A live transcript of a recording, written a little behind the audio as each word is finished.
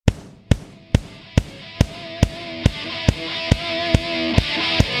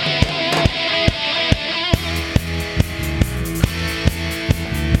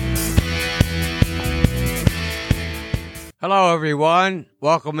Hello, everyone.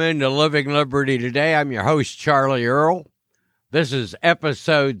 Welcome into Living Liberty Today. I'm your host, Charlie Earl. This is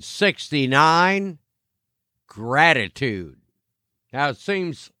episode 69, Gratitude. Now, it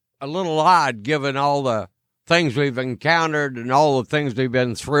seems a little odd given all the things we've encountered and all the things we've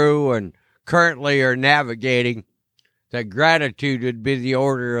been through and currently are navigating that gratitude would be the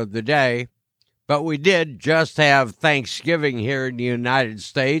order of the day. But we did just have Thanksgiving here in the United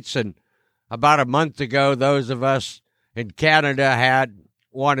States, and about a month ago, those of us in Canada had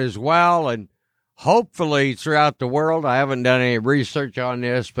one as well, and hopefully throughout the world, I haven't done any research on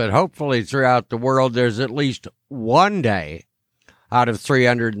this, but hopefully throughout the world, there's at least one day out of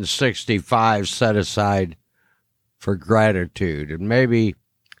 365 set aside for gratitude. And maybe,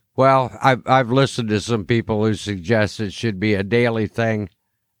 well, I've listened to some people who suggest it should be a daily thing,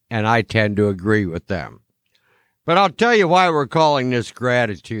 and I tend to agree with them. But I'll tell you why we're calling this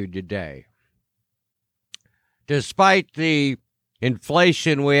gratitude today. Despite the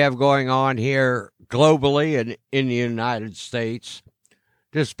inflation we have going on here globally and in the United States,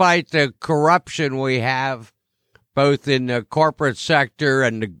 despite the corruption we have both in the corporate sector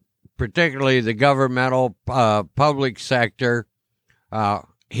and particularly the governmental public sector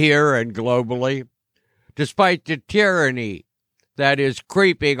here and globally, despite the tyranny that is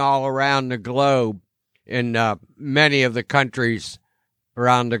creeping all around the globe in many of the countries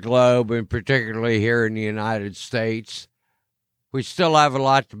around the globe, and particularly here in the United States, we still have a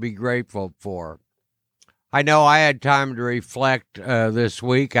lot to be grateful for. I know I had time to reflect this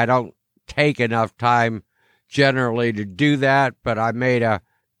week. I don't take enough time generally to do that, but I made a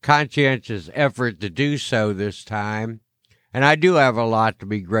conscientious effort to do so this time, and I do have a lot to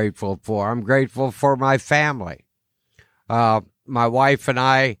be grateful for. I'm grateful for my family. My wife and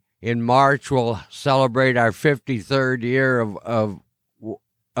I, in March, will celebrate our 53rd year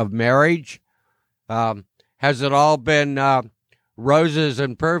of marriage. Has it all been roses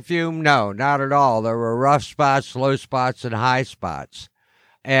and perfume? No, not at all. There were rough spots, low spots, and high spots.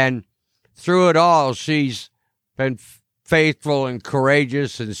 And through it all, she's been faithful and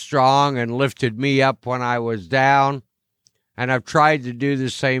courageous and strong and lifted me up when I was down. And I've tried to do the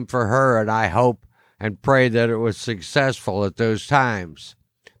same for her, and I hope and pray that it was successful at those times.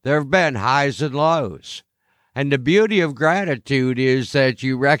 There have been highs and lows. And the beauty of gratitude is that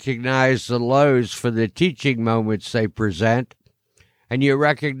you recognize the lows for the teaching moments they present, and you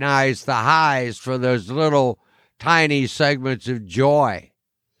recognize the highs for those little tiny segments of joy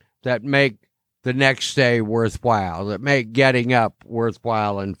that make the next day worthwhile, that make getting up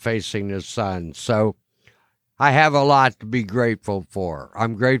worthwhile and facing the sun. So I have a lot to be grateful for.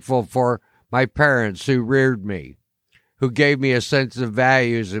 I'm grateful for my parents who reared me, who gave me a sense of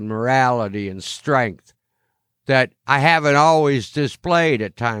values and morality and strength that I haven't always displayed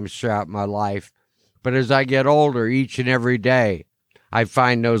at times throughout my life. But as I get older each and every day, I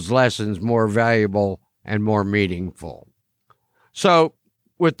find those lessons more valuable and more meaningful. So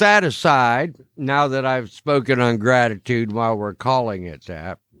with that aside, now that I've spoken on gratitude while we're calling it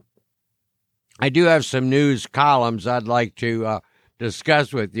that, I do have some news columns I'd like to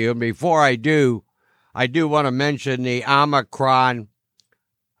discuss with you. And before I do want to mention the Omicron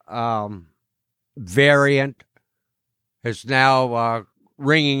variant is now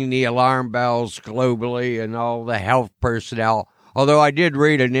ringing the alarm bells globally and all the health personnel. Although I did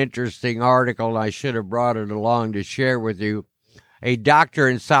read an interesting article, and I should have brought it along to share with you. A doctor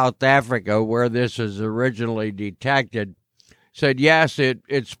in South Africa, where this was originally detected, said, yes, it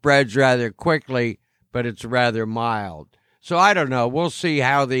spreads rather quickly, but it's rather mild. So I don't know. We'll see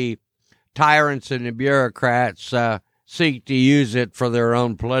how the tyrants and the bureaucrats seek to use it for their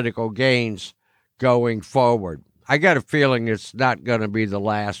own political gains going forward. I got a feeling it's not going to be the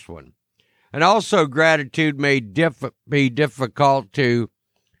last one. And also, gratitude may be difficult to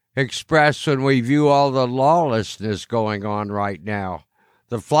express when we view all the lawlessness going on right now,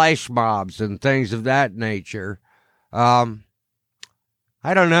 the flash mobs and things of that nature. I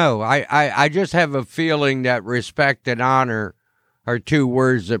don't know. I just have a feeling that respect and honor are two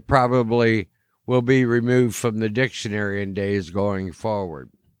words that probably will be removed from the dictionary in days going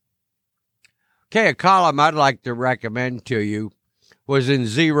forward. Okay, a column I'd like to recommend to you was in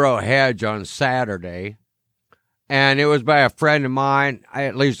Zero Hedge on Saturday, and it was by a friend of mine.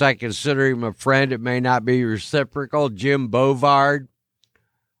 At least I consider him a friend. It may not be reciprocal, Jim Bovard.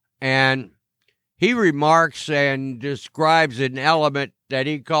 And he remarks and describes an element that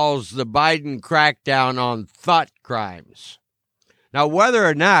he calls the Biden crackdown on thought crimes. Now, whether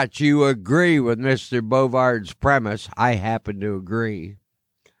or not you agree with Mr. Bovard's premise, I happen to agree.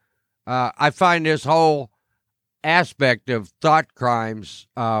 I find this whole aspect of thought crimes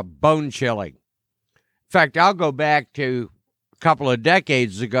bone-chilling. In fact, I'll go back to couple of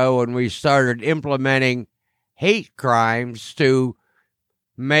decades ago when we started implementing hate crimes to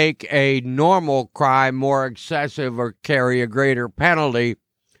make a normal crime more excessive or carry a greater penalty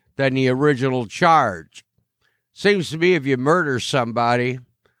than the original charge. Seems to me if you murder somebody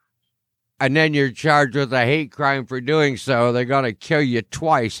and then you're charged with a hate crime for doing so, they're going to kill you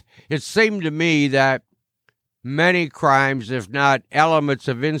twice. It seemed to me that many crimes, if not elements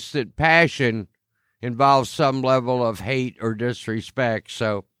of instant passion, involve some level of hate or disrespect.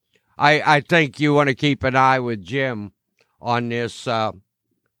 So I think you want to keep an eye with Jim on this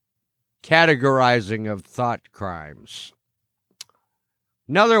categorizing of thought crimes.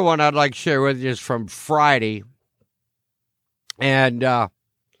 Another one I'd like to share with you is from Friday. And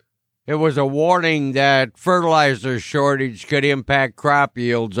it was a warning that fertilizer shortage could impact crop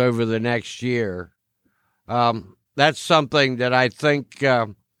yields over the next year. That's something that I think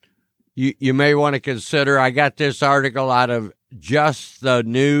you may want to consider. I got this article out of Just the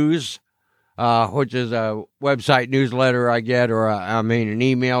News, which is a website newsletter I get, an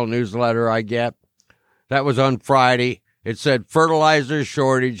email newsletter I get. That was on Friday. It said fertilizer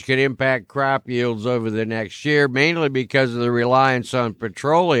shortage could impact crop yields over the next year, mainly because of the reliance on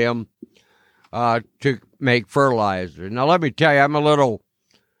petroleum to make fertilizer. Now, let me tell you, I'm a little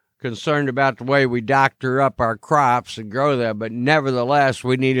concerned about the way we doctor up our crops and grow them, but nevertheless,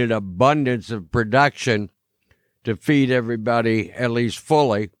 we need an abundance of production to feed everybody, at least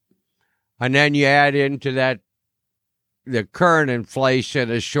fully. And then you add into that the current inflation,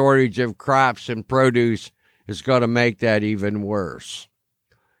 a shortage of crops and produce is going to make that even worse.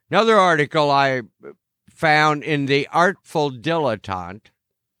 Another article I found in the Artful Dilettante,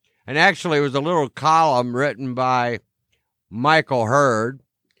 and actually it was a little column written by Michael Hurd.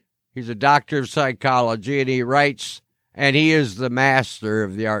 He's a doctor of psychology, and he writes, and he is the master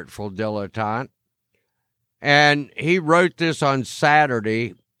of the Artful Dilettante. And he wrote this on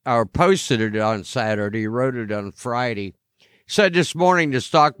Saturday, or posted it on Saturday, wrote it on Friday. He said this morning the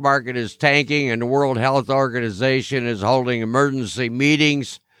stock market is tanking and the World Health Organization is holding emergency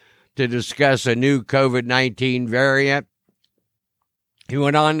meetings to discuss a new COVID-19 variant. He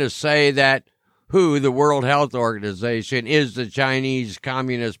went on to say that WHO, the World Health Organization, is the Chinese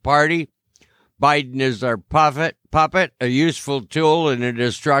Communist Party. Biden is their puppet, a useful tool in the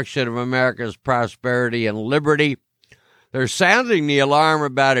destruction of America's prosperity and liberty. They're sounding the alarm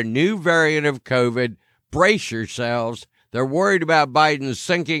about a new variant of COVID. Brace yourselves. They're worried about Biden's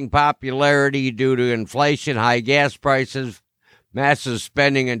sinking popularity due to inflation, high gas prices, massive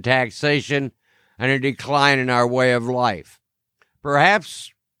spending and taxation, and a decline in our way of life.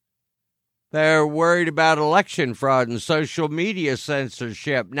 Perhaps they're worried about election fraud and social media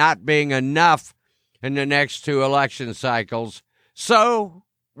censorship not being enough in the next two election cycles. So,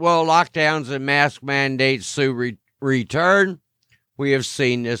 will lockdowns and mask mandates soon return? We have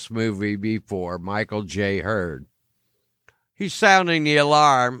seen this movie before. Michael J. Hurd. He's sounding the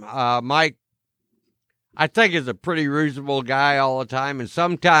alarm. Mike, I think, is a pretty reasonable guy all the time, and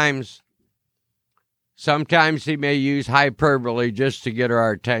sometimes he may use hyperbole just to get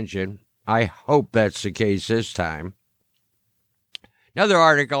our attention. I hope that's the case this time. Another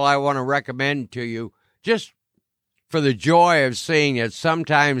article I want to recommend to you, just for the joy of seeing that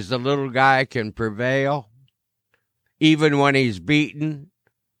sometimes the little guy can prevail, even when he's beaten,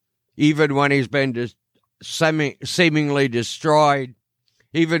 even when he's been seemingly destroyed,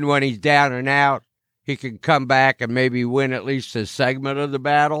 even when he's down and out, he can come back and maybe win at least a segment of the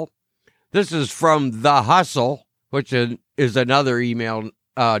battle. This is from The Hustle, which is another email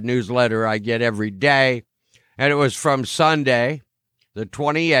newsletter I get every day, and it was from Sunday, the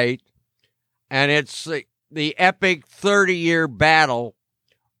 28th, and it's the epic 30-year battle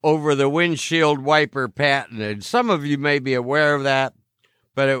over the windshield wiper patent. And some of you may be aware of that,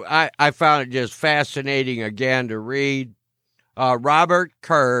 but I found it just fascinating again to read. Robert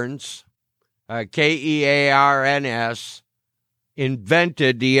Kearns, Kearns,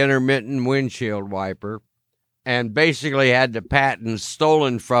 invented the intermittent windshield wiper and basically had the patent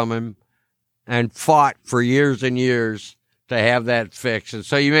stolen from him and fought for years and years to have that fixed. And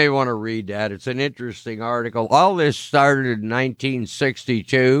so you may want to read that. It's an interesting article. All this started in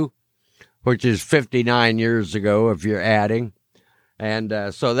 1962, which is 59 years ago if you're adding.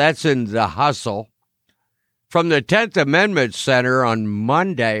 And so that's in The Hustle. From the 10th Amendment Center on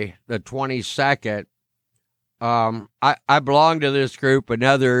Monday, the 22nd, I belong to this group,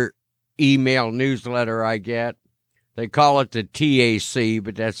 another email newsletter I get. They call it the TAC,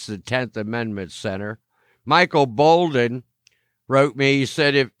 but that's the 10th Amendment Center. Michael Bolden wrote me, he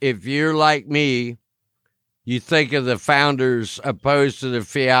said, if you're like me, you think of the founders opposed to the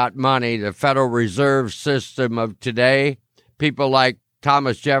fiat money, the Federal Reserve System of today, people like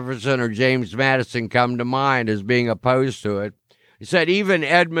Thomas Jefferson or James Madison come to mind as being opposed to it. He said even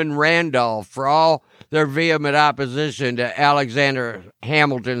Edmund Randolph, for all their vehement opposition to Alexander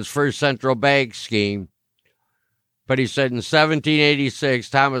Hamilton's first central bank scheme, but he said in 1786,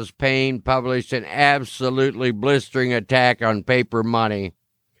 Thomas Paine published an absolutely blistering attack on paper money.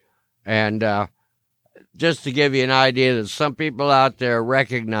 And just to give you an idea that some people out there are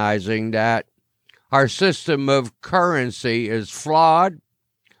recognizing that our system of currency is flawed.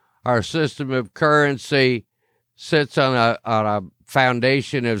 Our system of currency sits on a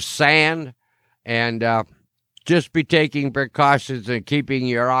foundation of sand, and just be taking precautions and keeping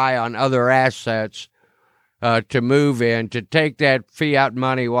your eye on other assets to move in, to take that fiat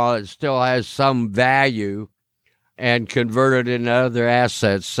money while it still has some value and convert it into other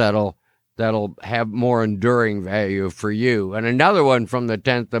assets that'll have more enduring value for you. And another one from the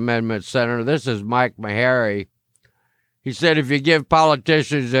 10th Amendment Center, this is Mike Meharry. He said, if you give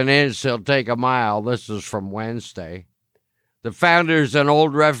politicians an inch, they'll take a mile. This is from Wednesday. The founders and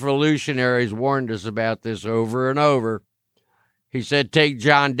old revolutionaries warned us about this over and over. He said, take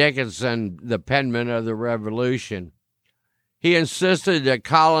John Dickinson, the penman of the Revolution. He insisted that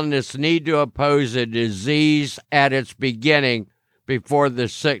colonists need to oppose a disease at its beginning before the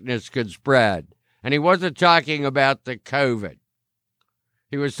sickness could spread. And he wasn't talking about the COVID.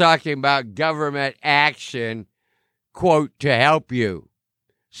 He was talking about government action, quote, to help you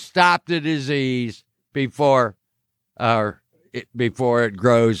stop the disease before it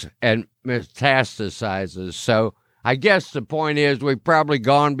grows and metastasizes. So I guess the point is we've probably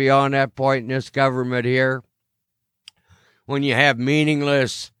gone beyond that point in this government here. When you have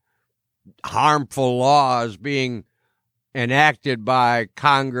meaningless, harmful laws being enacted by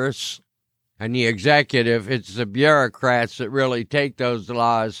Congress and the executive, it's the bureaucrats that really take those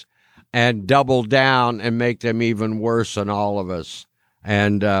laws and double down and make them even worse on all of us.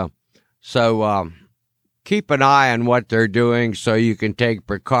 And so keep an eye on what they're doing so you can take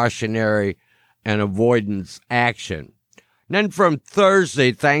precautionary and avoidance action. And then from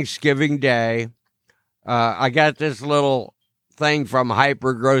Thursday, Thanksgiving Day, I got this little thing from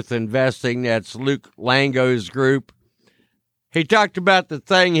Hypergrowth Investing. That's Luke Lango's group. He talked about the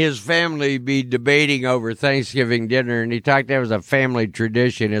thing his family be debating over Thanksgiving dinner, and he talked that was a family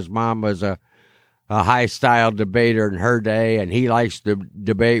tradition. His mom was a high-style debater in her day, and he likes to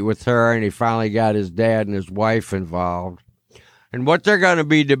debate with her, and he finally got his dad and his wife involved. And what they're going to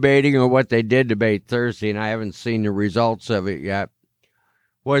be debating, or what they did debate Thursday, and I haven't seen the results of it yet,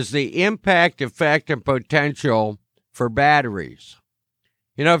 was the impact, effect, and potential for batteries.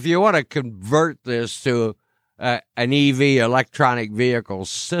 You know, if you want to convert this to an EV, electronic vehicle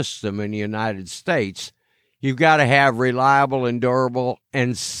system in the United States, you've got to have reliable and durable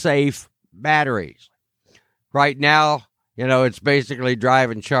and safe batteries. Right now, you know, it's basically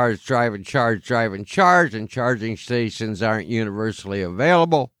drive and charge, and charging stations aren't universally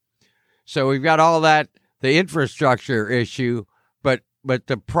available. So we've got all that, the infrastructure issue, but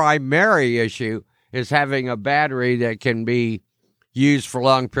the primary issue is having a battery that can be used for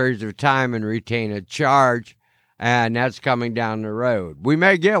long periods of time and retain a charge, and that's coming down the road. We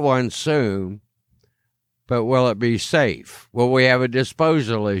may get one soon, but will it be safe? Will we have a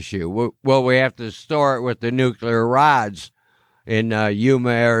disposal issue? Will we have to store it with the nuclear rods in Yuma,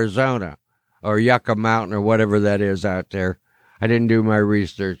 Arizona, or Yucca Mountain, or whatever that is out there? I didn't do my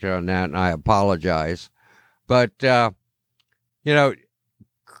research on that, and I apologize. But, you know,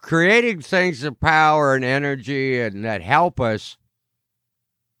 creating things of power and energy and that help us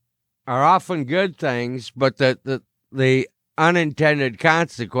are often good things, but the unintended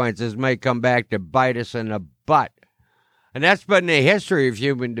consequences may come back to bite us in the butt. And that's been the history of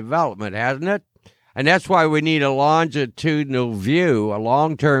human development, hasn't it? And that's why we need a longitudinal view, a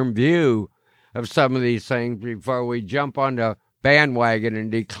long-term view of some of these things before we jump on the bandwagon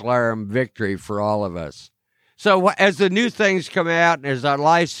and declare them victory for all of us. So as the new things come out and as our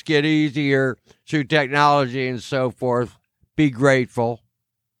lives get easier through technology and so forth, be grateful.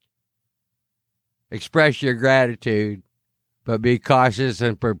 Express your gratitude, but be cautious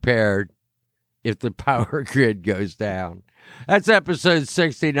and prepared if the power grid goes down. That's episode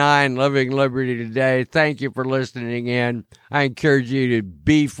 69, Living Liberty Today. Thank you for listening in. I encourage you to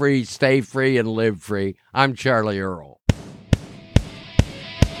be free, stay free, and live free. I'm Charlie Earl.